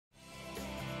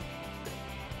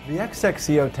The Extech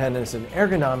CO10 is an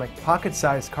ergonomic,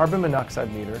 pocket-sized carbon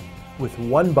monoxide meter with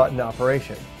one-button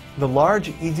operation. The large,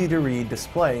 easy-to-read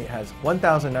display has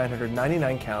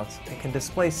 1,999 counts and can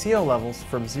display CO levels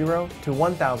from 0 to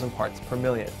 1,000 parts per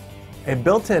million. A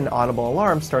built-in audible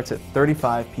alarm starts at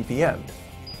 35 ppm,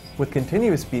 with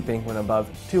continuous beeping when above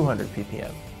 200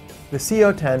 ppm. The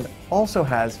CO10 also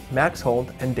has max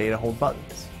hold and data hold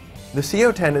buttons. The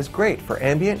CO10 is great for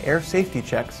ambient air safety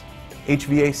checks,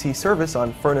 HVAC service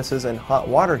on furnaces and hot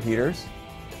water heaters,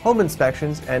 home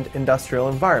inspections, and industrial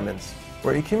environments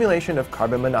where accumulation of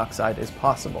carbon monoxide is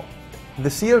possible. The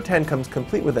CO10 comes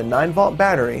complete with a 9-volt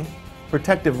battery,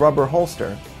 protective rubber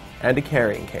holster, and a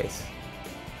carrying case.